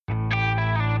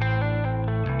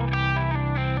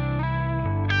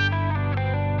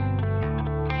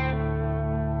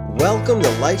Welcome to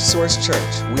Life Source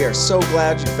Church. We are so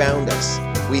glad you found us.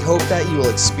 We hope that you will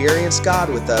experience God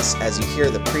with us as you hear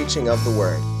the preaching of the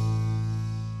Word.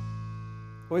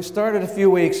 We started a few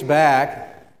weeks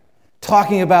back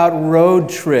talking about road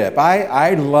trip.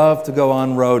 I love to go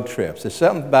on road trips. There's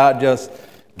something about just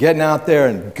getting out there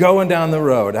and going down the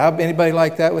road. Anybody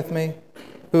like that with me?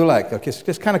 Who like? Okay, it's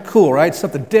just kind of cool, right?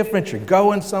 Something different. You're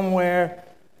going somewhere.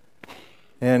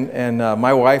 And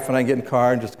my wife and I get in the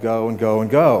car and just go and go and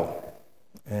go.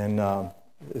 And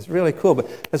it's really cool.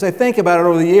 But as I think about it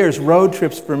over the years, road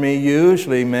trips for me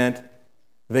usually meant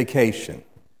vacation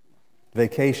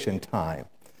time.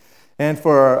 And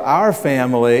for our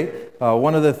family,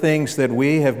 one of the things that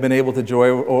we have been able to enjoy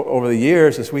over the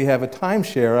years is we have a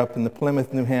timeshare up in the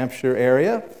Plymouth, New Hampshire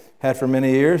area. Had for many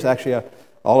years. Actually,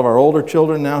 all of our older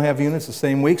children now have units the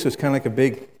same week, so it's kind of like a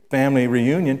big family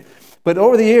reunion. But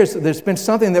over the years, there's been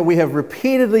something that we have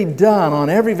repeatedly done on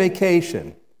every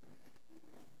vacation.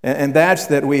 And that's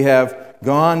that we have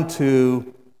gone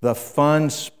to the Fun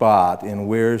Spot in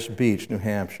Weirs Beach, New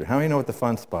Hampshire. How many know what the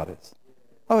Fun Spot is?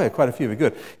 Oh, yeah, quite a few.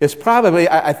 Good. It's probably,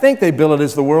 I think they bill it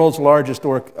as the world's largest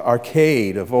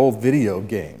arcade of old video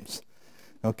games.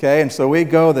 Okay, and so we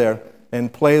go there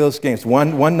and play those games.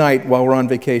 One night while we're on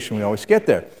vacation, we always get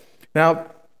there. Now,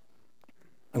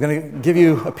 I'm going to give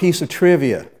you a piece of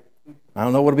trivia. I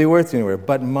don't know what it'll be worth anywhere,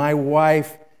 but my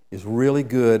wife is really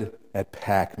good at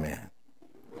Pac-Man.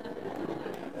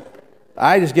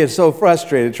 I just get so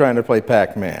frustrated trying to play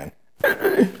Pac-Man.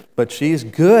 But she's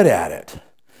good at it.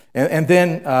 And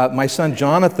then my son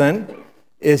Jonathan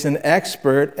is an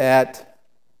expert at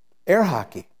air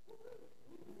hockey.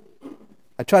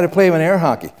 I try to play him in air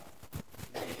hockey.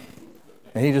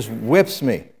 And he just whips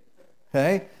me.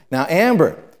 Okay? Now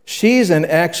Amber, she's an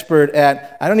expert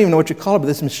at, I don't even know what you call it, but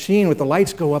this machine with the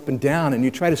lights go up and down, and you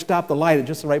try to stop the light at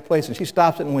just the right place, and she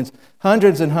stops it and wins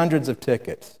hundreds and hundreds of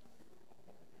tickets.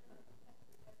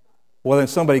 Well, then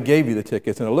somebody gave you the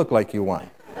tickets, and it looked like you won.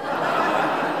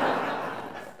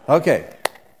 Okay.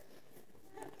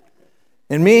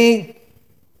 And me,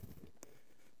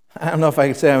 I don't know if I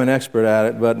could say I'm an expert at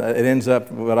it, but it ends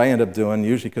up, what I end up doing,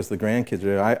 usually because the grandkids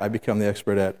are there, I become the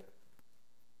expert at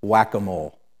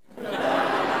whack-a-mole.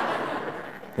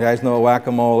 You guys know what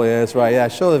whack-a-mole is, right? Yeah,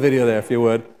 show the video there if you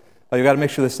would. Oh, you got to make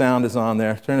sure the sound is on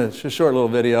there. Turn it, it's a short little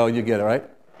video, you get it, right?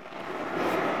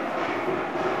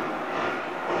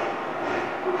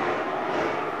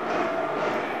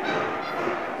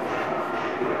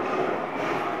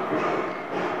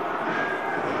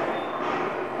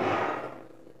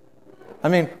 I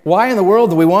mean, why in the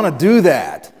world do we want to do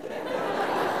that?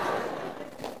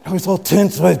 I was all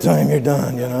tense by the time you're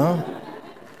done, you know?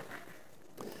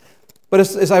 But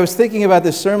as I was thinking about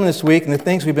this sermon this week and the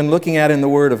things we've been looking at in the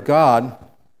Word of God,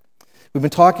 we've been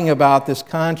talking about this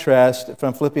contrast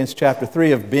from Philippians chapter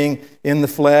 3 of being in the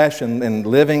flesh and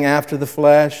living after the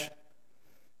flesh.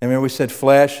 And remember we said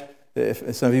flesh,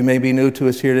 if some of you may be new to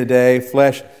us here today,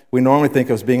 flesh, we normally think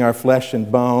of as being our flesh and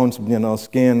bones, you know,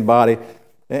 skin, body.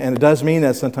 And it does mean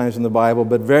that sometimes in the Bible,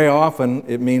 but very often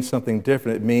it means something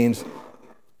different. It means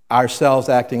ourselves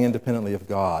acting independently of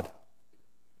God.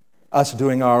 Us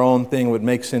doing our own thing would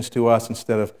make sense to us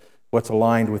instead of what's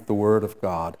aligned with the Word of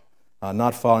God,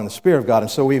 not following the Spirit of God.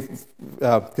 And so we've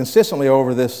consistently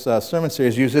over this sermon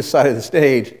series used this side of the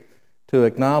stage to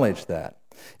acknowledge that.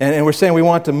 And we're saying we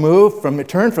want to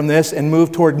turn from this and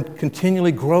move toward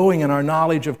continually growing in our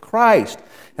knowledge of Christ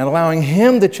and allowing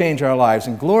Him to change our lives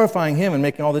and glorifying Him and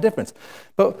making all the difference.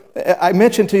 But I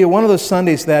mentioned to you one of those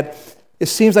Sundays that it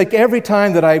seems like every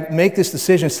time that I make this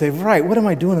decision, say, right, what am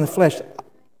I doing in the flesh?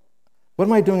 What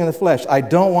am I doing in the flesh? I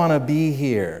don't want to be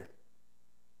here.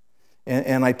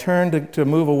 And I turn to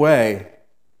move away.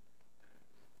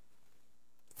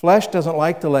 Flesh doesn't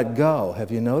like to let go. Have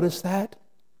you noticed that?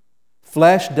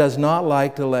 Flesh does not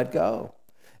like to let go.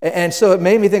 And so it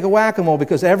made me think of whack-a-mole,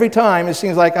 because every time it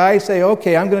seems like I say,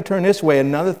 okay, I'm going to turn this way, and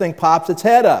another thing pops its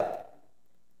head up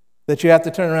that you have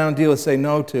to turn around and deal with, say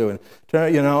no to, and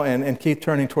turn, you know, and keep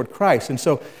turning toward Christ. And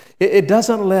so it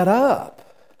doesn't let up.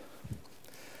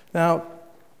 Now,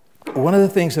 one of the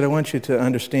things that I want you to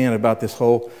understand about this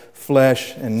whole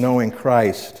flesh and knowing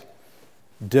Christ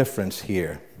difference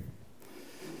here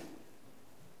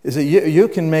is that you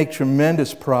can make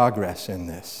tremendous progress in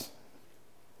this.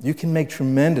 You can make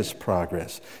tremendous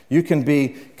progress. You can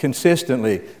be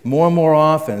consistently, more and more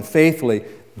often, faithfully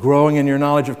growing in your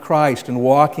knowledge of Christ and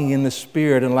walking in the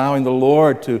Spirit and allowing the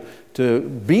Lord to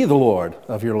be the Lord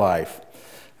of your life.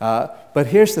 But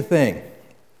here's the thing.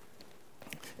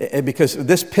 Because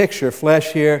this picture,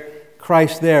 flesh here,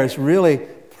 Christ there, is really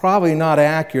probably not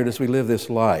accurate as we live this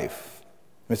life.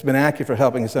 It's been accurate for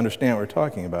helping us understand what we're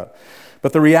talking about.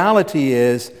 But the reality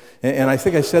is, and I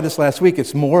think I said this last week,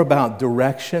 it's more about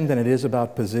direction than it is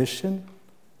about position.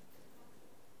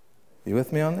 You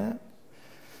with me on that?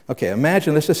 Okay,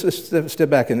 imagine, let's just step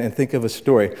back and think of a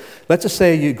story. Let's just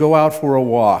say you go out for a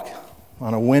walk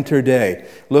on a winter day.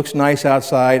 Looks nice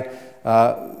outside,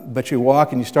 but you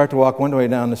walk and you start to walk one way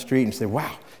down the street and you say,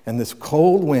 wow, and this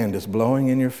cold wind is blowing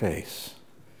in your face.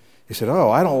 You said,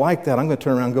 oh, I don't like that. I'm going to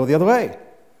turn around and go the other way.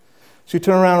 So you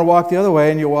turn around and walk the other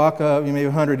way, and you walk maybe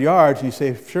 100 yards, and you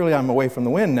say, surely I'm away from the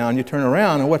wind now, and you turn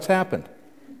around, and what's happened?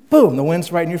 Boom, the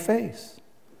wind's right in your face.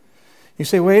 You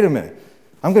say, wait a minute,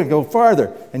 I'm going to go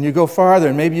farther, and you go farther,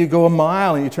 and maybe you go a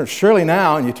mile, and you turn, surely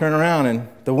now, and you turn around, and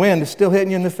the wind is still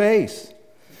hitting you in the face.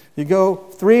 You go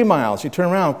 3 miles, you turn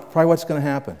around, probably what's going to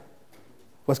happen?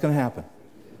 What's going to happen?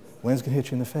 The wind's going to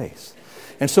hit you in the face.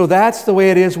 And so that's the way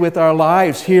it is with our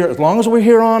lives here, as long as we're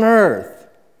here on earth.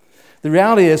 The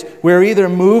reality is we're either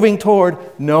moving toward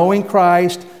knowing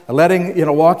Christ,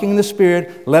 walking in the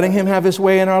Spirit, letting Him have His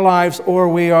way in our lives, or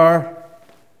we are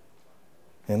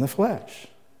in the flesh.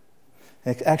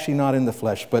 Actually not in the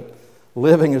flesh, but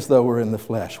living as though we're in the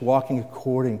flesh, walking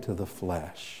according to the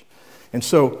flesh. And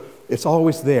so it's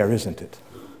always there, isn't it?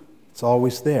 It's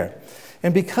always there.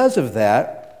 And because of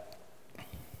that,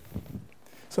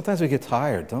 sometimes we get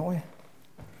tired, don't we?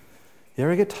 You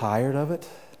ever get tired of it?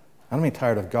 I don't mean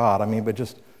tired of God, but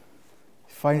just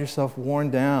find yourself worn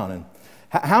down. And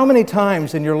how many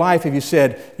times in your life have you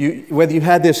said, whether you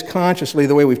had this consciously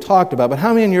the way we've talked about, but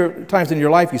how many times in your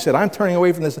life you said, I'm turning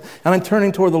away from this, and I'm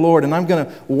turning toward the Lord, and I'm going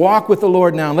to walk with the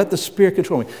Lord now, and let the Spirit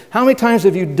control me? How many times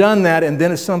have you done that, and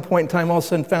then at some point in time all of a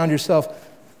sudden found yourself,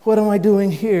 what am I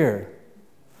doing here?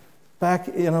 Back,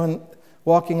 and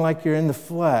walking like you're in the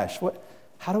flesh.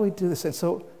 How do we do this? And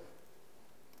so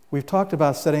we've talked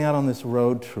about setting out on this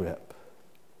road trip.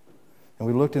 And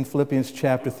we looked in Philippians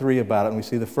chapter 3 about it, and we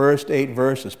see the first 8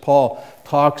 verses. Paul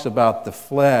talks about the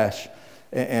flesh,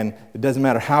 and it doesn't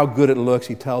matter how good it looks.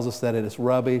 He tells us that it is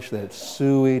rubbish, that it's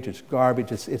sewage, it's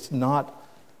garbage. It's not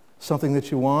something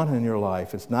that you want in your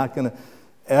life. It's not going to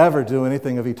ever do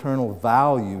anything of eternal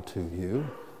value to you.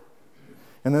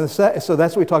 And then so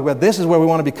that's what we talk about. This is where we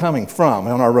want to be coming from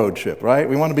on our road trip, right?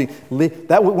 We want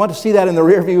to see that in the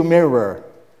rearview mirror.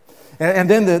 And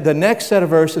then the next set of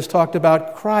verses talked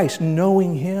about Christ,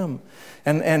 knowing Him,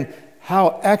 and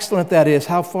how excellent that is,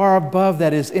 how far above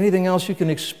that is anything else you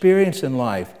can experience in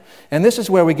life. And this is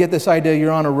where we get this idea you're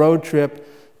on a road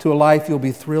trip to a life you'll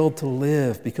be thrilled to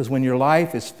live, because when your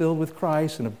life is filled with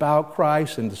Christ and about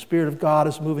Christ and the Spirit of God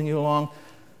is moving you along,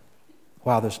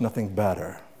 wow, there's nothing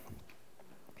better.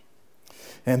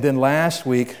 And then last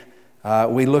week,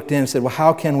 we looked in and said, well,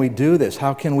 how can we do this?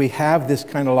 How can we have this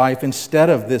kind of life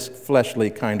instead of this fleshly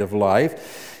kind of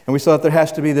life? And we saw that there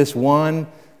has to be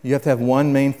you have to have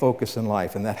one main focus in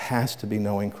life, and that has to be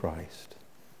knowing Christ.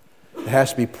 It has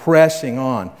to be pressing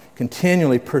on,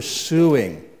 continually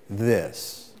pursuing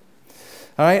this.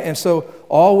 All right, and so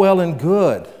all well and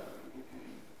good.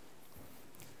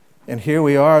 And here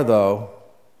we are, though,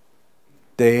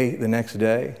 the next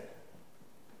day,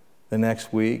 the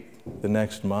next week, the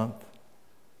next month.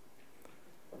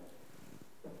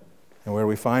 And where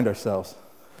we find ourselves.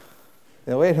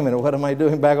 Wait a minute, what am I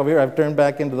doing back over here? I've turned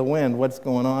back into the wind. What's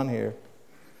going on here?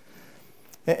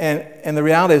 And the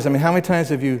reality is, how many times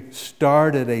have you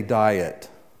started a diet?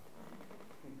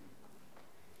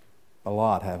 A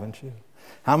lot, haven't you?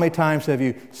 How many times have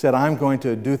you said, I'm going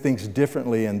to do things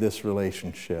differently in this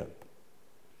relationship?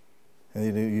 And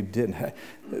you didn't.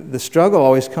 The struggle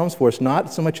always comes for us,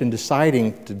 not so much in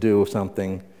deciding to do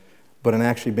something, but in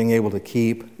actually being able to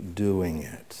keep doing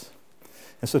it.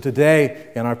 And so today,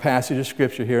 in our passage of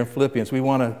Scripture here in Philippians, we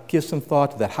want to give some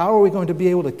thought to that. How are we going to be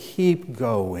able to keep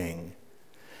going?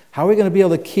 How are we going to be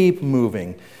able to keep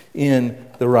moving in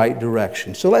the right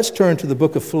direction? So let's turn to the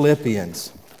book of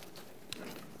Philippians,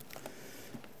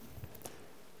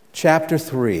 chapter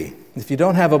 3. If you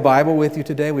don't have a Bible with you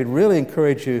today, we'd really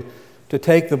encourage you to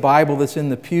take the Bible that's in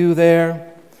the pew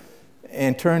there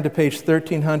and turn to page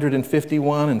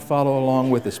 1351 and follow along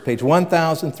with us. Page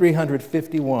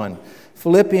 1351.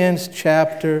 Philippians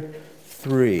chapter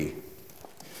 3.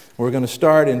 We're going to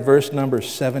start in verse number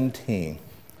 17.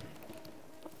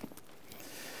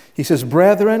 He says,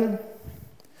 "Brethren,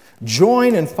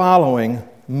 join in following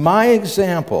my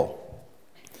example,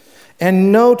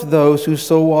 and note those who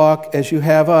so walk as you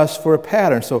have us for a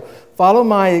pattern." So follow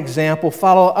my example,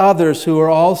 follow others who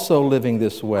are also living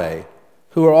this way,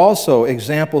 who are also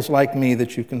examples like me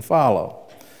that you can follow.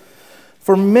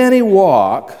 For many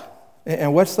walk,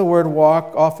 and what's the word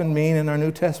walk often mean in our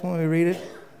New Testament when we read it?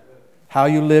 How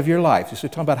you live your life. He's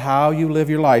talking about how you live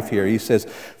your life here. He says,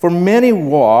 "For many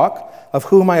walk, of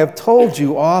whom I have told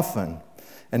you often,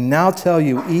 and now tell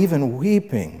you even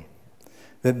weeping,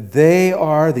 that they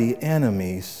are the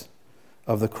enemies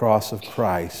of the cross of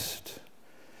Christ."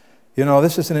 You know,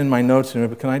 this isn't in my notes,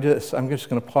 but I'm just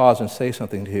going to pause and say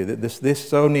something to you. That this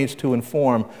so needs to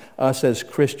inform us as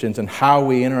Christians and how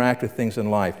we interact with things in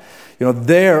life. You know,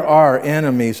 there are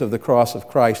enemies of the cross of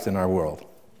Christ in our world,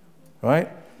 right?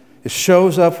 It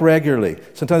shows up regularly.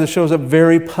 Sometimes it shows up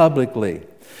very publicly.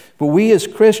 But we as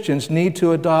Christians need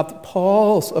to adopt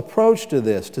Paul's approach to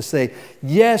this, to say,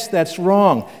 yes, that's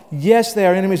wrong. Yes, they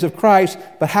are enemies of Christ,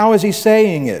 but how is he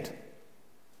saying it?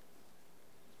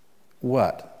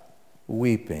 What?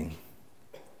 Weeping.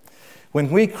 When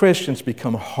we Christians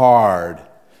become hard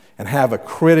and have a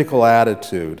critical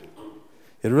attitude,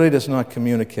 it really does not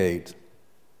communicate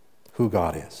who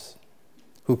God is,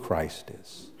 who Christ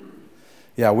is.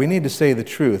 Yeah, we need to say the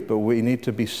truth, but we need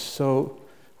to be sad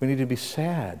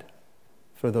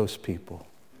for those people,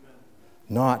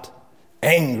 not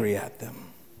angry at them.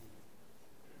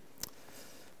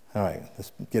 All right,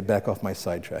 let's get back off my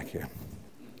sidetrack here.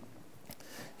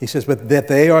 He says, but that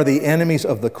they are the enemies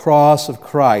of the cross of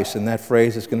Christ, and that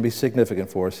phrase is going to be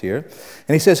significant for us here.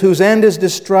 And he says, whose end is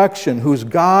destruction, whose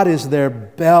God is their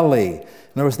belly, in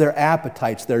other words, their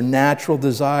appetites, their natural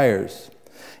desires,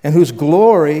 and whose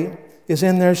glory is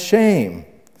in their shame,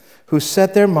 who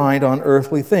set their mind on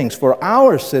earthly things. For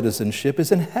our citizenship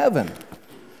is in heaven,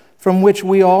 from which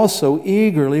we also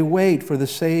eagerly wait for the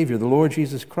Savior, the Lord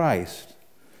Jesus Christ,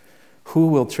 who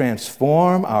will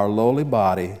transform our lowly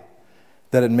body,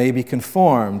 that it may be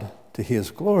conformed to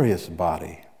his glorious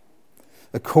body,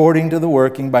 according to the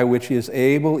working by which he is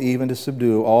able even to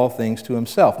subdue all things to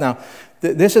himself. Now,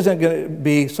 this isn't going to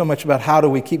be so much about how do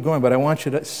we keep going, but I want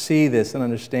you to see this and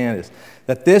understand this,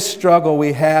 that this struggle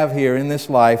we have here in this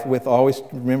life with always,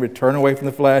 remember, turn away from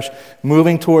the flesh,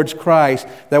 moving towards Christ,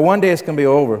 that one day it's going to be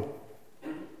over,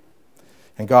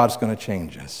 and God's going to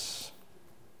change us,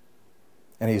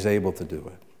 and he's able to do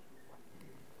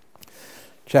it.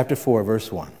 Chapter 4,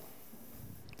 verse 1.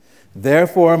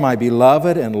 Therefore, my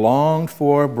beloved and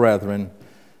longed-for brethren,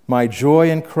 my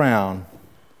joy and crown,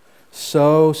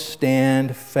 so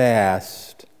stand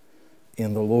fast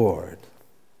in the Lord.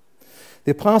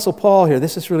 The Apostle Paul here,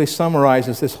 this really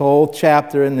summarizes this whole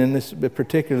chapter, and in this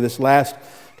particular, this last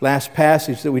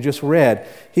passage that we just read.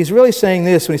 He's really saying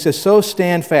this when he says, so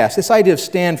stand fast. This idea of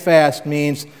stand fast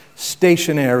means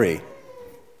stationary,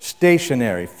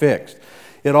 fixed.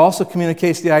 It also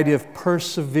communicates the idea of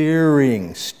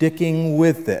persevering, sticking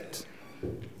with it.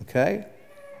 Okay?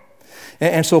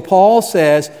 And so Paul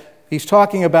says, he's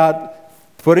talking about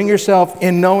putting yourself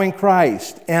in knowing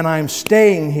Christ, and I'm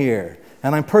staying here,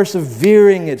 and I'm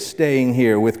persevering at staying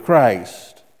here with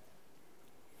Christ.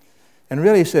 And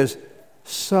really he says,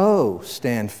 so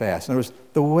stand fast. In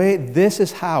other words, this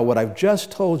is how, what I've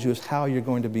just told you is how you're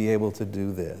going to be able to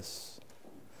do this.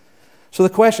 So the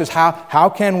question is, how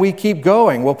can we keep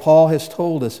going? Well, Paul has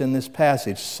told us in this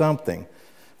passage something,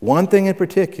 one thing in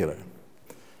particular,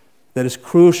 that is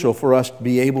crucial for us to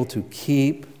be able to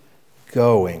keep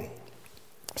going.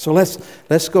 So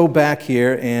let's go back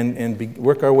here and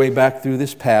work our way back through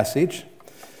this passage.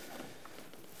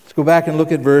 Let's go back and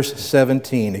look at verse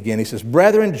 17 again. He says,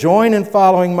 brethren, join in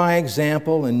following my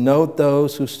example and note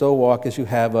those who so walk as you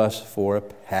have us for a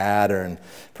pattern.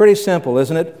 Pretty simple,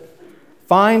 isn't it?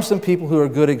 Find some people who are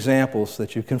good examples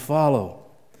that you can follow.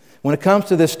 When it comes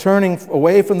to this turning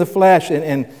away from the flesh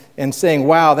and saying,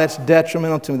 wow, that's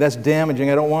detrimental to me, that's damaging,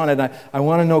 I don't want it, I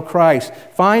want to know Christ.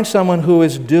 Find someone who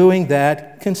is doing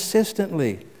that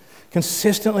consistently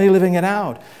living it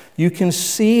out. You can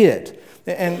see it.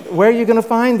 And where are you going to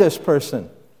find this person?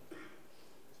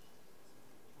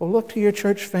 Well, look to your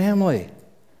church family.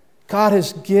 God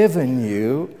has given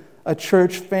you a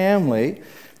church family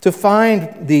to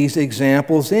find these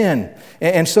examples in.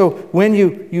 And so when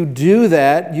you do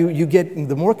that, you get,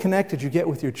 the more connected you get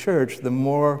with your church, the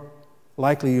more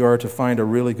likely you are to find a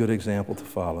really good example to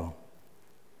follow.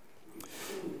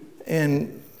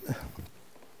 And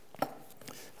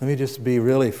let me just be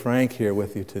really frank here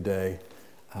with you today.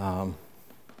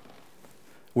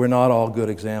 We're not all good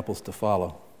examples to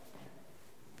follow.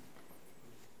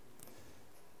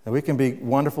 And we can be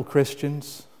wonderful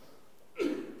Christians.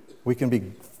 We can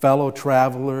be fellow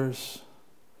travelers,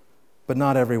 but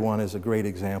not everyone is a great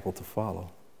example to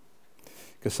follow.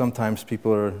 Because sometimes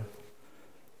people are,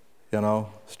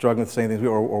 struggling with the same things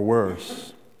or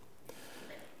worse.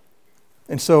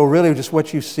 And so really just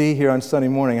what you see here on Sunday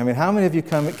morning, how many of you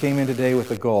came in today with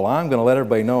the goal, I'm going to let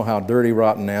everybody know how dirty,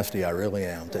 rotten, nasty I really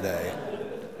am today?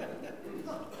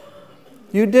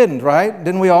 You didn't, right?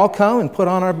 Didn't we all come and put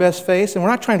on our best face? And we're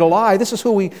not trying to lie. This is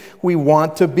who we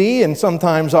want to be and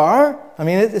sometimes are. I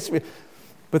mean,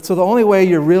 but so the only way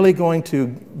you're really going to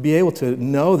be able to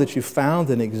know that you found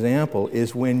an example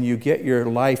is when you get your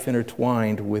life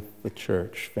intertwined with the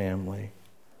church family.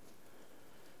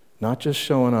 Not just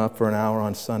showing up for an hour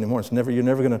on Sunday morning. You're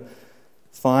never going to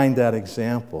find that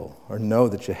example or know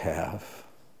that you have.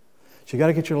 So you got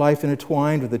to get your life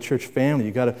intertwined with the church family.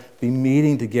 You got to be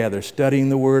meeting together, studying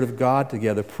the Word of God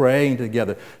together, praying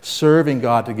together, serving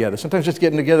God together. Sometimes just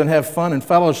getting together and have fun and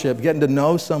fellowship, getting to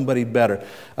know somebody better,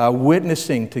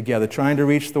 witnessing together, trying to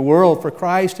reach the world for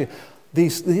Christ.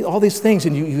 All these things,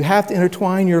 and you have to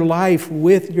intertwine your life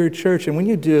with your church. And when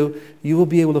you do, you will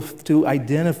be able to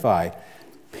identify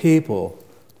people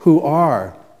who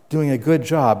are doing a good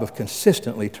job of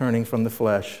consistently turning from the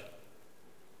flesh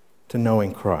to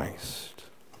knowing Christ.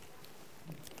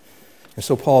 And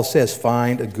so Paul says,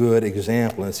 find a good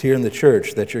example. And it's here in the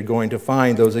church that you're going to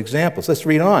find those examples. Let's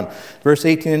read on. Verse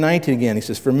 18 and 19 again. He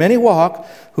says, for many walk,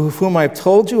 of whom I have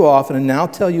told you often, and now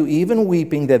tell you even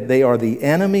weeping, that they are the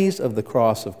enemies of the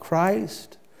cross of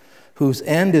Christ, whose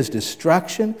end is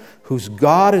destruction, whose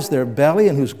God is their belly,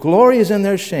 and whose glory is in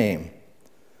their shame,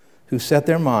 who set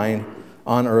their mind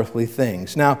on earthly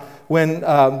things. Now, when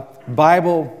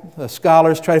Bible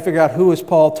scholars try to figure out who is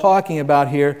Paul talking about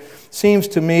here, seems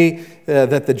to me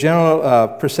that the general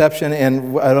perception,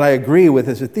 and what I agree with,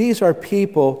 is that these are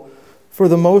people, for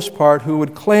the most part, who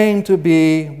would claim to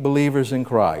be believers in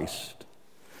Christ.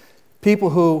 People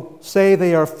who say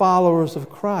they are followers of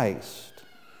Christ,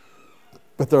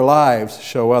 but their lives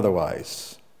show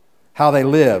otherwise. How they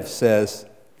live says,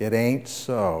 it ain't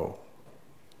so.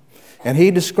 And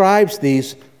he describes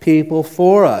these people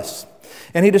for us.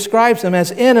 And he describes them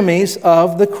as enemies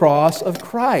of the cross of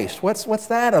Christ. What's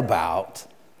that about?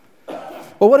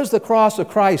 Well, what does the cross of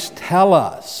Christ tell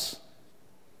us?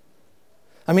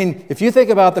 I mean, if you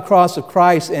think about the cross of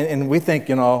Christ, and we think,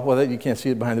 well, you can't see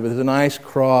it behind it, but there's a nice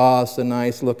cross, a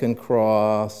nice looking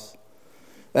cross.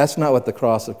 That's not what the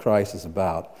cross of Christ is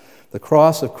about. The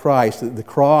cross of Christ, the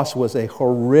cross was a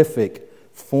horrific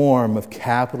form of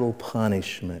capital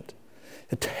punishment.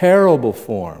 A terrible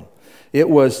form. It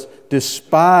was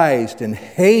despised and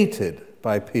hated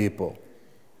by people.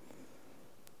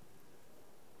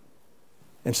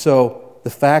 And so the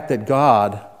fact that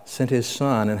God sent His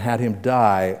Son and had Him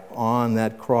die on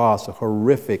that cross, a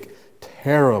horrific,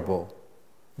 terrible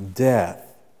death,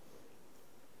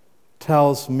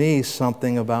 tells me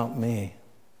something about me.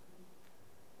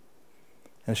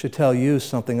 And it should tell you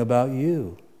something about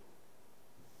you.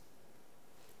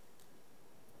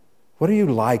 What are you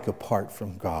like apart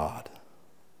from God?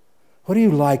 What are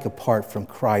you like apart from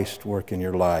Christ's work in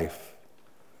your life?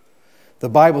 The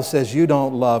Bible says you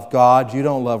don't love God, you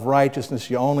don't love righteousness,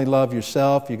 you only love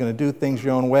yourself, you're going to do things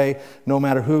your own way, no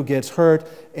matter who gets hurt,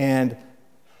 and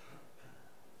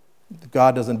if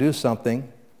God doesn't do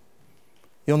something,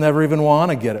 you'll never even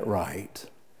want to get it right.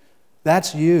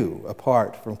 That's you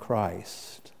apart from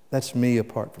Christ. That's me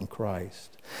apart from Christ.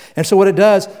 And so what it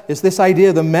does is this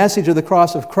idea, the message of the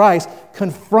cross of Christ,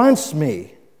 confronts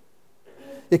me.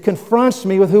 It confronts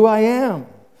me with who I am.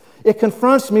 It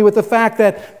confronts me with the fact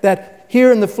that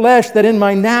here in the flesh, that in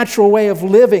my natural way of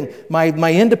living,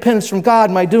 my independence from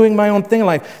God, my doing my own thing in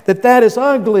life, that is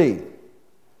ugly.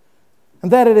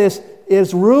 And that it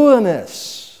is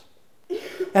ruinous.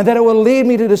 And that it will lead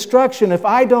me to destruction. If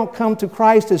I don't come to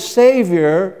Christ as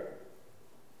Savior,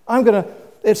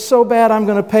 it's so bad I'm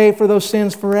going to pay for those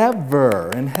sins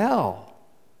forever in hell.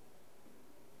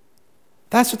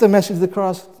 That's what the message of the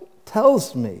cross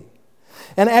tells me.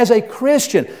 And as a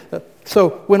Christian,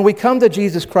 so when we come to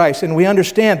Jesus Christ and we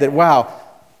understand that, wow,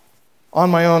 on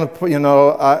my own,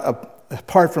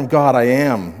 apart from God, I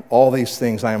am all these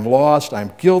things. I am lost.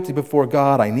 I'm guilty before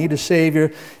God. I need a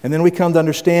Savior. And then we come to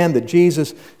understand that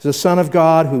Jesus is the Son of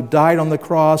God who died on the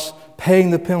cross,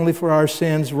 paying the penalty for our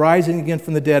sins, rising again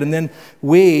from the dead. And then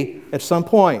we, at some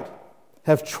point,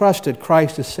 have trusted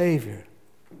Christ as Savior.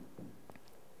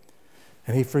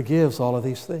 And He forgives all of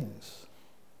these things.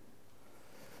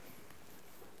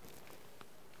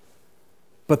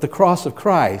 But the cross of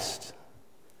Christ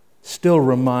still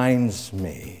reminds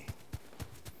me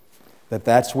that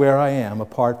that's where I am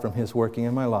apart from His working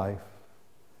in my life.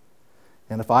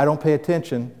 And if I don't pay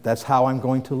attention, that's how I'm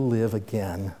going to live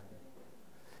again.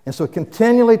 And so it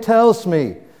continually tells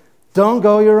me, don't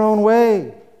go your own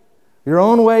way. Your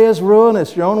own way is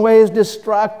ruinous. Your own way is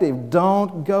destructive.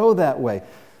 Don't go that way.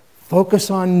 Focus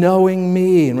on knowing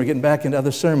me. And we're getting back into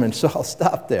other sermons, so I'll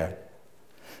stop there.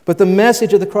 But the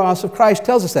message of the cross of Christ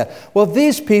tells us that. Well,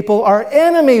 these people are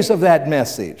enemies of that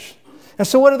message. And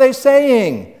so what are they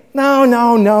saying? No,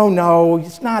 no, no, no,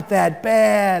 it's not that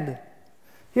bad.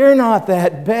 You're not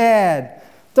that bad.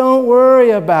 Don't worry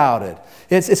about it.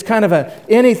 It's kind of a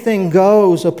anything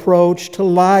goes approach to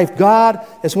life. God,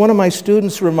 as one of my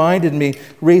students reminded me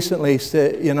recently,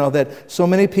 that so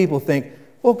many people think,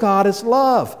 well, God is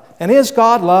love. And is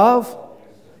God love?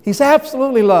 He's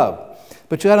absolutely love.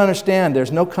 But you got to understand,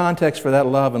 there's no context for that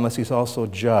love unless He's also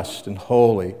just and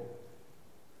holy,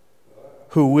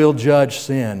 who will judge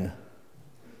sin,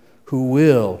 who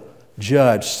will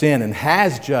judge sin and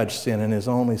has judged sin in His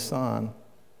only Son.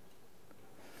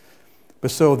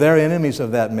 But so they're enemies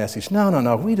of that message.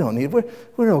 No, we don't need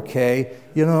it. We're okay.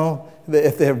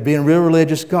 If they're being real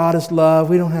religious, God is love.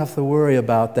 We don't have to worry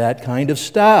about that kind of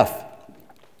stuff.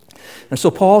 And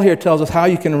so Paul here tells us how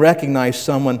you can recognize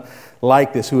someone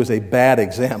like this who is a bad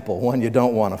example, one you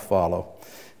don't want to follow.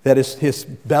 That is, his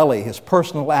belly, his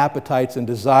personal appetites and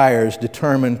desires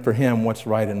determine for him what's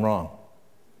right and wrong.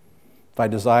 If I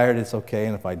desire it, it's okay,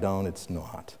 and if I don't, it's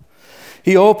not.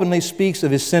 He openly speaks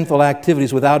of his sinful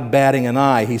activities without batting an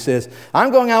eye. He says,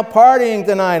 I'm going out partying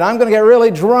tonight. I'm going to get really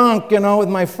drunk, with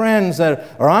my friends.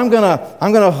 Or I'm going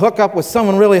to hook up with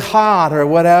someone really hot or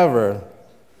whatever.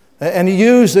 And he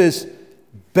uses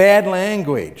bad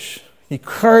language. He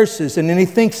curses and then he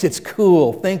thinks it's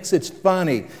cool, thinks it's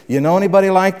funny. You know anybody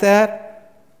like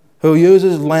that? Who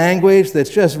uses language that's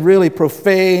just really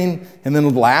profane and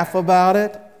then laugh about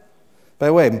it? By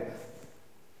the way,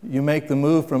 you make the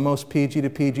move from most PG to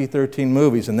PG-13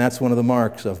 movies, and that's one of the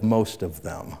marks of most of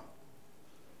them.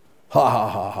 Ha, ha,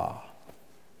 ha, ha.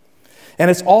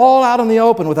 And it's all out in the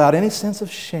open without any sense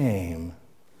of shame.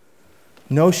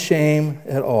 No shame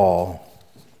at all.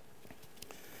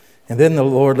 And then the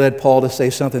Lord led Paul to say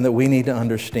something that we need to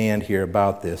understand here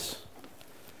about this.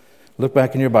 Look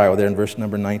back in your Bible there in verse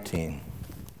number 19.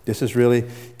 This is really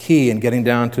key in getting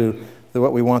down to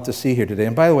what we want to see here today.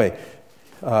 And by the way,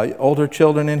 older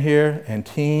children in here and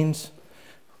teens,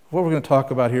 what we're going to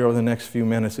talk about here over the next few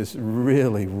minutes is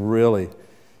really, really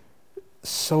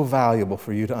so valuable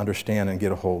for you to understand and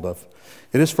get a hold of.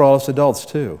 It is for all us adults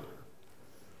too.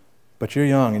 But you're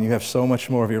young and you have so much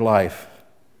more of your life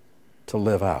to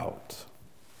live out.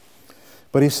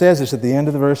 But he says this at the end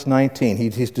of the verse 19.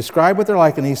 He's described what they're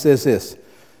like, and he says this,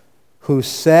 who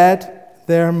set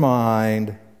their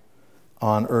mind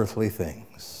on earthly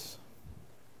things.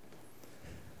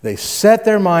 They set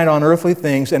their mind on earthly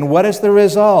things, and what is the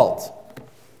result?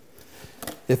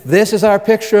 If this is our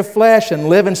picture of flesh and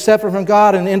living separate from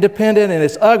God and independent, and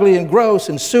it's ugly and gross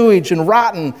and sewage and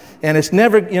rotten, and it's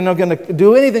never going to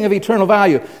do anything of eternal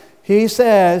value, he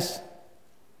says,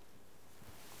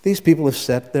 these people have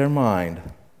set their mind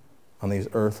on these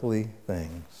earthly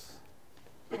things.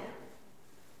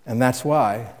 And that's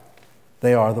why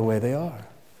they are the way they are.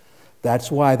 That's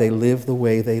why they live the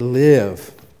way they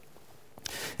live.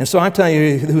 And so I'm telling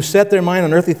you, who set their mind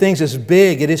on earthly things is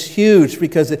big. It is huge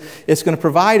because it's going to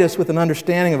provide us with an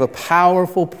understanding of a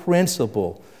powerful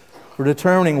principle for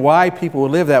determining why people will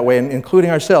live that way, including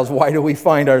ourselves. Why do we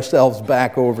find ourselves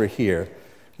back over here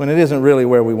when it isn't really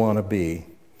where we want to be?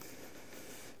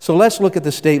 So let's look at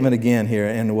the statement again here,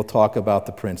 and we'll talk about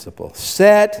the principle.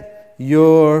 Set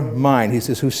your mind. He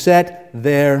says, who set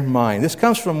their mind. This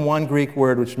comes from one Greek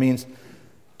word which means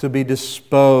to be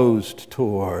disposed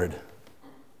toward.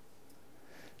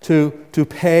 To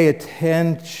pay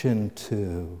attention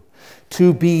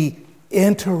to be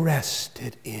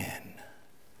interested in.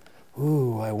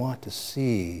 Ooh, I want to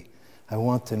see, I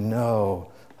want to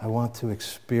know, I want to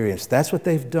experience. That's what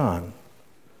they've done.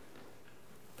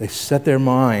 They set their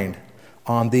mind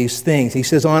on these things. He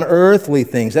says on earthly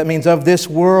things. That means of this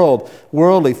world,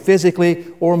 worldly, physically,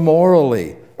 or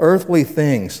morally. Earthly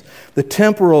things. The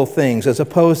temporal things as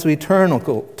opposed to eternal.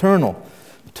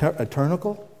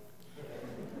 Eternal?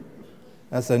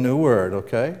 That's a new word,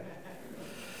 okay?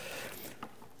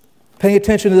 Paying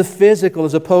attention to the physical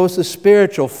as opposed to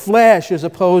spiritual. Flesh as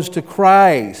opposed to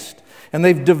Christ. And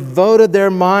they've devoted their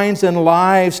minds and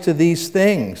lives to these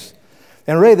things.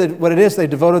 And really, what it is, they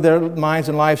devoted their minds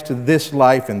and lives to this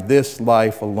life and this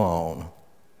life alone.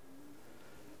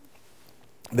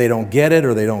 They don't get it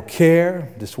or they don't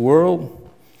care, this world.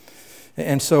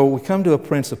 And so we come to a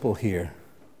principle here.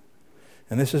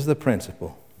 And this is the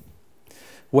principle.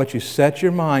 What you set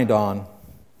your mind on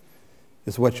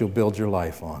is what you'll build your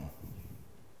life on.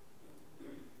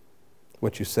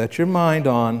 What you set your mind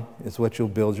on is what you'll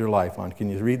build your life on. Can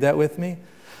you read that with me?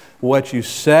 What you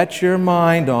set your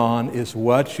mind on is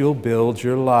what you'll build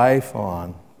your life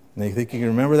on. Now, you think you can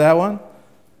remember that one?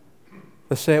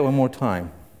 Let's say it one more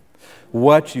time.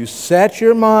 What you set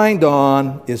your mind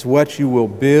on is what you will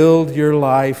build your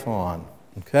life on.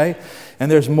 Okay? And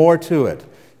there's more to it,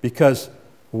 because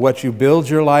what you build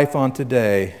your life on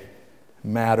today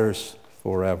matters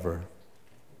forever.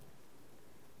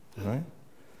 Right?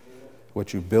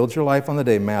 What you build your life on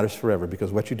today matters forever,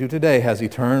 because what you do today has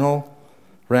eternal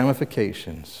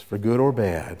ramifications, for good or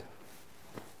bad.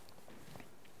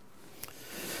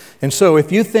 And so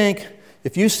if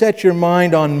you set your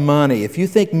mind on money, if you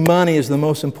think money is the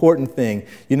most important thing,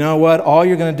 you know what? All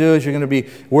you're going to do is you're going to be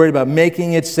worried about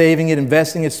making it, saving it,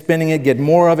 investing it, spending it, get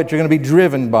more of it. You're going to be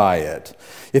driven by it.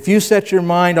 If you set your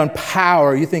mind on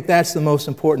power, you think that's the most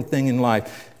important thing in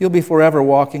life, you'll be forever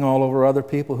walking all over other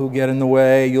people who get in the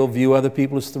way. You'll view other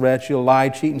people as threats. You'll lie,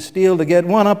 cheat, and steal to get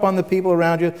one up on the people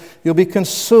around you. You'll be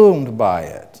consumed by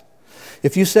it.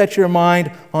 If you set your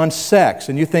mind on sex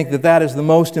and you think that that is the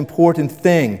most important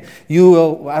thing, you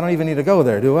will, I don't even need to go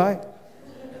there, do I?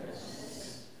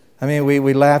 I mean,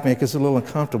 we laugh because it's a little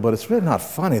uncomfortable, but it's really not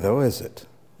funny though, is it?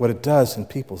 What it does in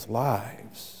people's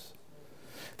lives.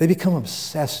 They become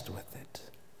obsessed with it.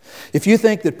 If you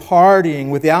think that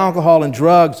partying with the alcohol and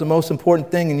drugs is the most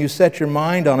important thing and you set your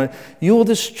mind on it, you will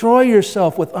destroy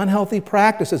yourself with unhealthy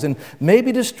practices and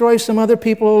maybe destroy some other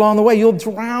people along the way. You'll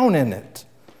drown in it.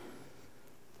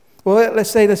 Well,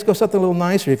 let's go something a little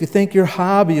nicer. If you think your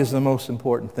hobby is the most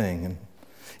important thing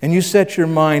and you set your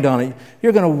mind on it,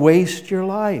 you're going to waste your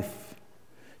life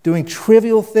doing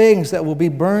trivial things that will be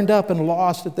burned up and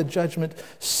lost at the judgment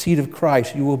seat of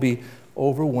Christ. You will be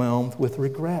overwhelmed with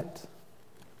regret.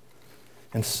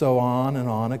 And so on and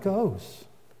on it goes.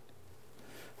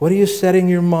 What are you setting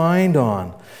your mind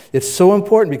on? It's so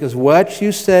important, because what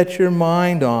you set your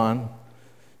mind on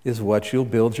is what you'll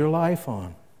build your life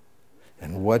on.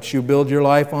 And what you build your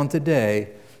life on today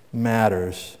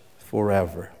matters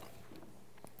forever.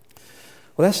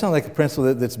 Well, that sounds like a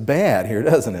principle that's bad here,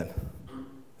 doesn't it?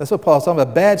 That's what Paul's talking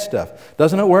about, bad stuff.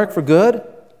 Doesn't it work for good?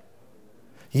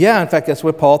 Yeah, in fact, that's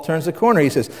what Paul turns the corner. He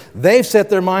says, they've set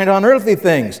their mind on earthly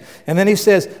things. And then he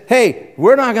says, hey,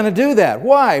 we're not going to do that.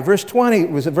 Why? Verse 20,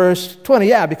 was it verse 20?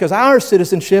 Yeah, because our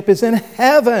citizenship is in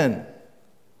heaven.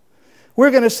 We're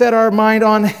going to set our mind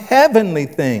on heavenly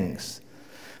things.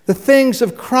 The things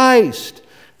of Christ,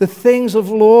 the things of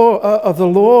the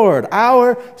Lord.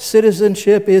 Our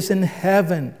citizenship is in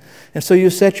heaven. And so you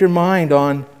set your mind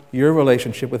on your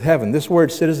relationship with heaven. This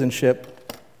word citizenship,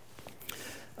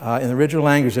 in the original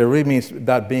language, it really means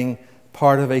about being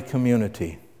part of a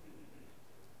community.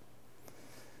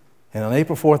 And on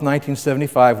April 4th,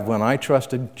 1975, when I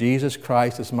trusted Jesus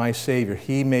Christ as my Savior,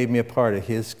 He made me a part of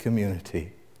His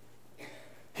community,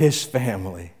 His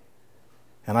family.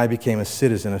 And I became a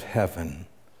citizen of heaven.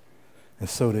 And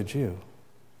so did you.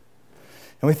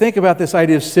 And we think about this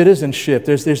idea of citizenship.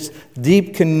 There's this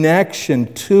deep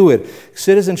connection to it.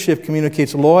 Citizenship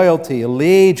communicates loyalty,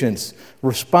 allegiance,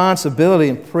 responsibility,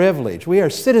 and privilege. We are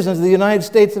citizens of the United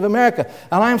States of America,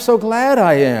 and I'm so glad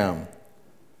I am.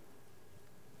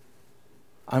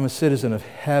 I'm a citizen of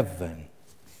heaven.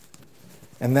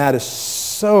 And that is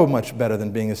so much better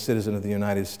than being a citizen of the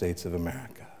United States of America.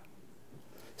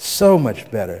 So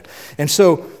much better. And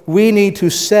so we need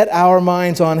to set our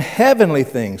minds on heavenly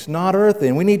things, not earthly.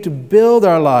 And we need to build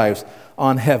our lives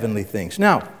on heavenly things.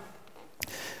 Now,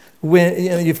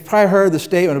 you've probably heard the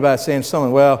statement about saying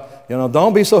someone, well,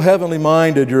 don't be so heavenly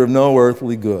minded, you're of no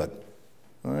earthly good.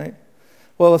 All right?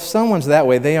 Well, if someone's that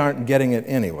way, they aren't getting it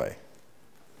anyway.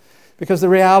 Because the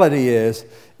reality is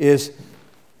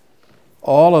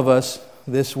all of us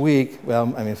this week,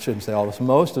 well, I shouldn't say all of us,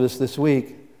 most of us this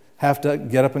week have to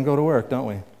get up and go to work, don't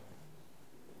we?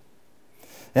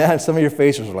 Yeah, and some of your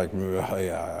faces are like,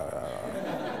 yeah.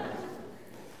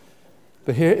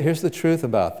 But here's the truth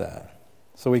about that.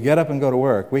 So we get up and go to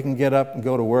work. We can get up and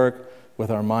go to work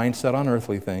with our mind set on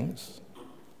earthly things,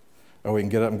 or we can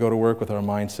get up and go to work with our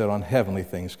mind set on heavenly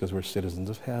things, because we're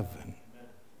citizens of heaven.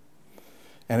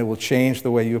 And it will change the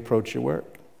way you approach your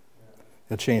work.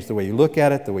 It'll change the way you look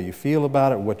at it, the way you feel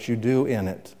about it, what you do in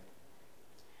it.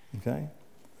 Okay?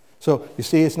 So, you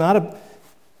see, it's not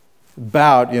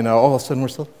about, all of a sudden we're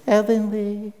so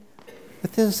heavenly.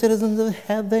 With the citizens of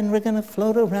heaven, we're going to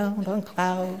float around on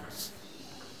clouds.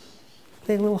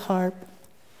 Play a little harp.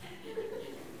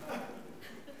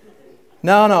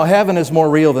 No, heaven is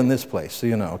more real than this place, so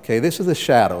okay? This is the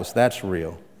shadows, that's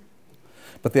real.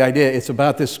 But the idea, it's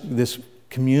about this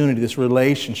community, this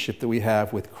relationship that we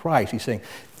have with Christ. He's saying,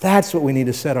 that's what we need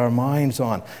to set our minds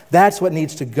on. That's what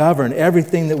needs to govern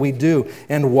everything that we do,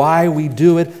 and why we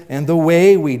do it, and the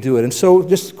way we do it. And so,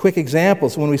 just quick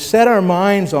examples. When we set our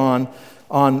minds on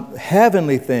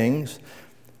heavenly things,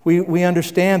 we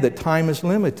understand that time is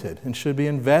limited and should be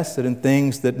invested in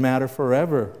things that matter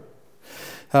forever.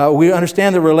 We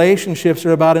understand that relationships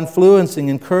are about influencing,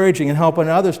 encouraging, and helping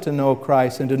others to know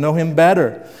Christ and to know Him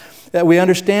better. That we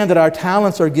understand that our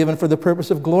talents are given for the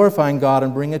purpose of glorifying God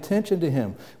and bring attention to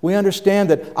Him. We understand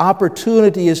that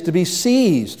opportunity is to be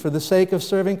seized for the sake of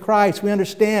serving Christ. We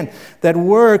understand that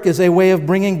work is a way of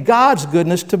bringing God's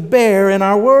goodness to bear in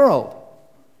our world.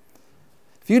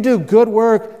 If you do good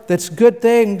work that's good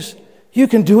things, you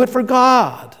can do it for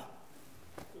God.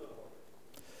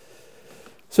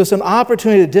 So it's an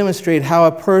opportunity to demonstrate how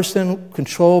a person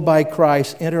controlled by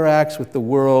Christ interacts with the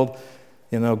world.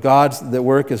 The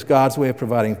work is God's way of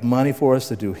providing money for us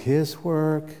to do His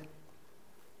work.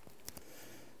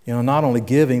 Not only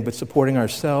giving, but supporting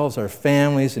ourselves, our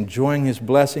families, enjoying His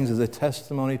blessings as a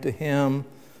testimony to Him.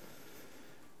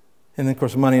 And then, of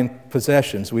course, money and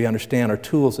possessions, we understand, are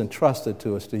tools entrusted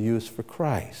to us to use for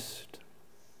Christ.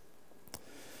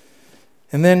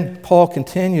 And then Paul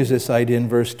continues this idea in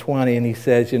verse 20, and he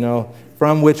says,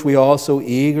 from which we also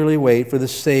eagerly wait for the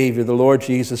Savior, the Lord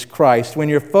Jesus Christ. When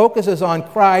your focus is on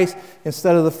Christ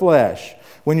instead of the flesh,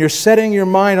 when you're setting your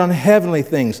mind on heavenly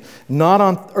things, not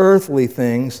on earthly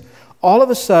things, all of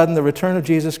a sudden the return of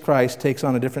Jesus Christ takes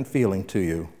on a different feeling to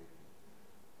you.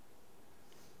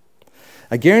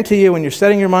 I guarantee you, when you're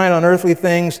setting your mind on earthly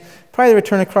things, probably the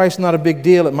return of Christ is not a big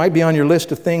deal. It might be on your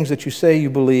list of things that you say you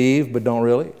believe, but don't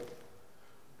really.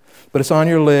 But it's on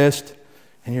your list,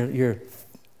 and you're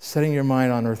setting your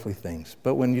mind on earthly things.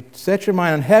 But when you set your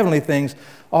mind on heavenly things,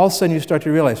 all of a sudden you start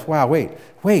to realize, wow,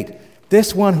 wait,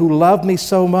 this one who loved me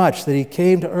so much that He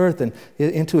came to earth and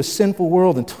into a sinful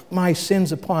world and took my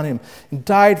sins upon Him and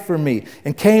died for me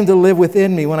and came to live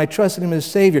within me when I trusted Him as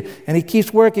Savior, and He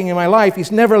keeps working in my life.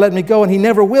 He's never let me go, and He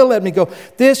never will let me go.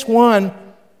 This one,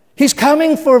 He's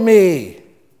coming for me.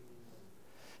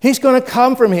 He's going to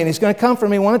come for me, and He's going to come for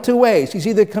me one of two ways. He's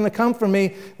either going to come for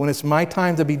me when it's my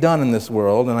time to be done in this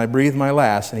world, and I breathe my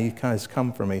last, and He has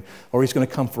come for me, or He's going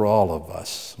to come for all of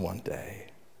us one day.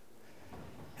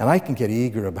 And I can get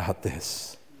eager about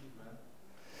this.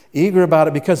 Eager about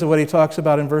it because of what he talks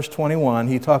about in verse 21.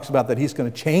 He talks about that He's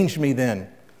going to change me then.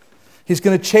 He's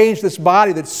going to change this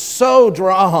body that's so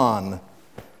drawn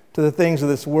to the things of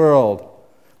this world.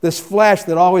 This flesh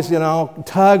that always,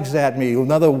 tugs at me,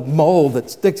 another mole that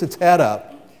sticks its head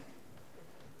up.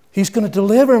 He's going to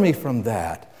deliver me from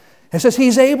that. And says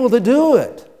He's able to do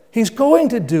it. He's going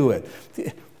to do it.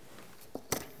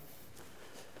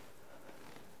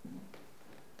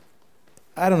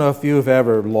 I don't know if you've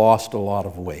ever lost a lot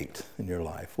of weight in your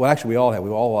life. Well, actually, we all have.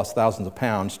 We've all lost thousands of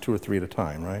pounds, 2 or 3 at a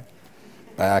time, right?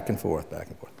 Back and forth, back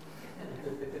and forth.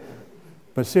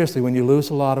 But seriously, when you lose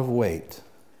a lot of weight,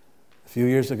 a few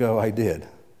years ago I did.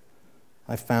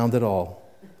 I found it all.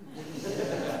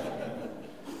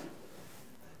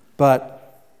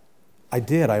 But I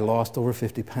did. I lost over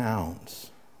 50 pounds.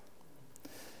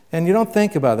 And you don't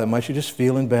think about that much. You're just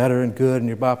feeling better and good, and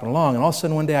you're bopping along. And all of a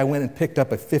sudden, one day, I went and picked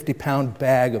up a 50-pound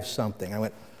bag of something. I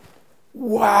went,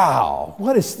 wow,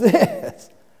 what is this?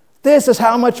 This is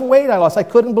how much weight I lost. I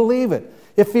couldn't believe it.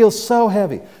 It feels so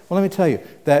heavy. Well, let me tell you,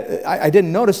 that I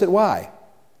didn't notice it. Why?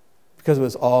 Because it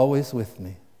was always with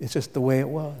me. It's just the way it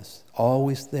was.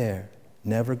 Always there,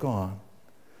 never gone.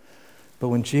 But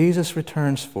when Jesus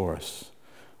returns for us,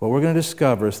 what we're going to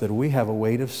discover is that we have a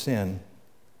weight of sin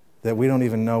that we don't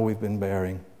even know we've been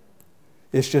bearing.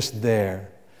 It's just there.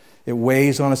 It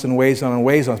weighs on us and weighs on and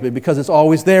weighs on us. But because it's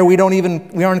always there, we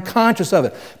aren't conscious of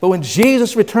it. But when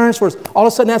Jesus returns for us, all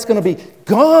of a sudden that's going to be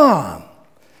gone.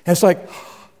 And it's like,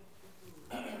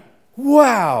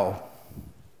 wow.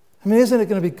 I mean, isn't it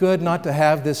going to be good not to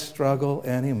have this struggle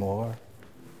anymore?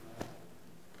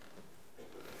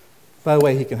 By the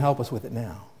way, He can help us with it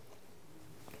now.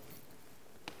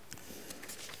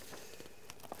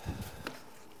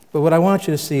 But what I want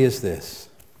you to see is this.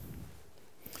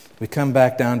 We come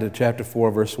back down to chapter 4,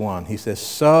 verse 1. He says,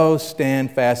 so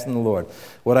stand fast in the Lord.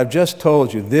 What I've just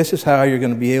told you, this is how you're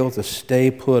going to be able to stay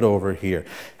put over here,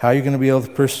 how you're going to be able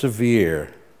to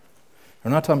persevere.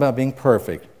 We're not talking about being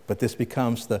perfect, but this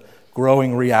becomes the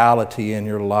growing reality in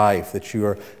your life, that you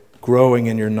are growing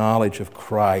in your knowledge of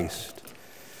Christ.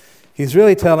 He's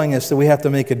really telling us that we have to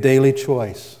make a daily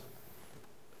choice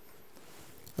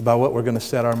about what we're going to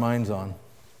set our minds on.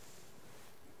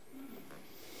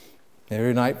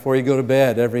 Every night before you go to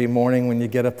bed, every morning when you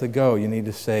get up to go, you need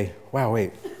to say, wow,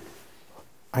 wait,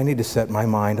 I need to set my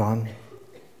mind on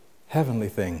heavenly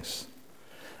things.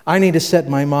 I need to set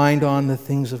my mind on the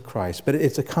things of Christ. But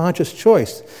it's a conscious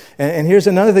choice. And here's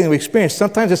another thing that we experience.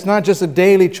 Sometimes it's not just a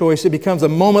daily choice, it becomes a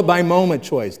moment-by-moment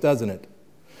choice, doesn't it?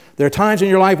 There are times in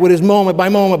your life where it is moment by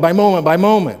moment by moment by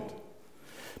moment.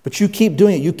 But you keep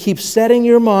doing it. You keep setting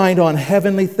your mind on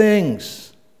heavenly things.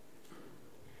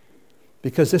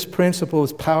 Because this principle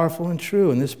is powerful and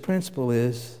true, and this principle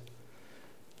is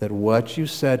that what you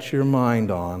set your mind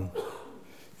on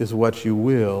is what you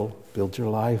will build your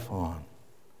life on.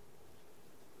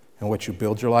 And what you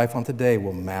build your life on today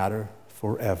will matter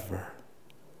forever,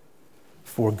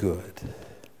 for good.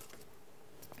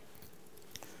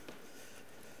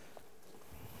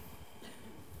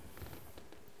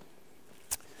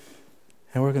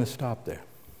 And we're going to stop there.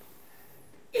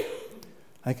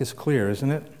 I think it's clear,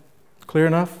 isn't it? Clear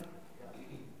enough?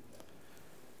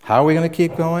 How are we going to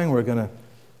keep going? We're going to,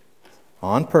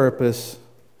 on purpose,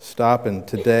 stop and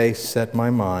today set my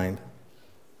mind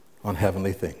on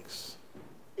heavenly things,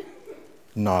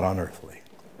 not on earthly.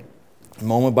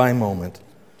 Moment by moment,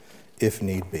 if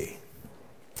need be.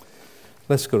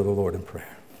 Let's go to the Lord in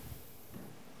prayer.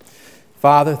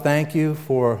 Father, thank you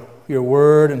for your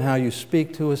word and how you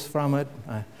speak to us from it.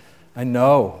 I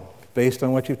know, based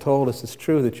on what you've told us, it's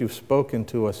true that you've spoken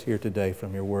to us here today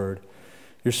from your word.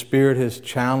 Your Spirit has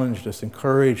challenged us,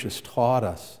 encouraged us, taught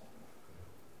us.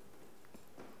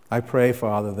 I pray,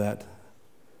 Father, that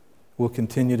we'll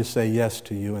continue to say yes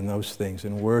to you in those things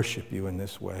and worship you in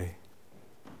this way.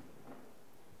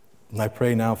 And I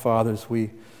pray now, Father, as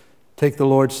we take the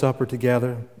Lord's Supper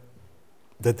together,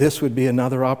 that this would be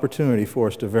another opportunity for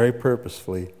us to very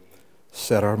purposefully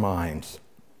set our minds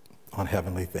on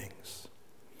heavenly things.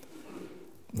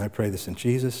 And I pray this in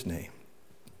Jesus' name.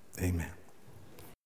 Amen.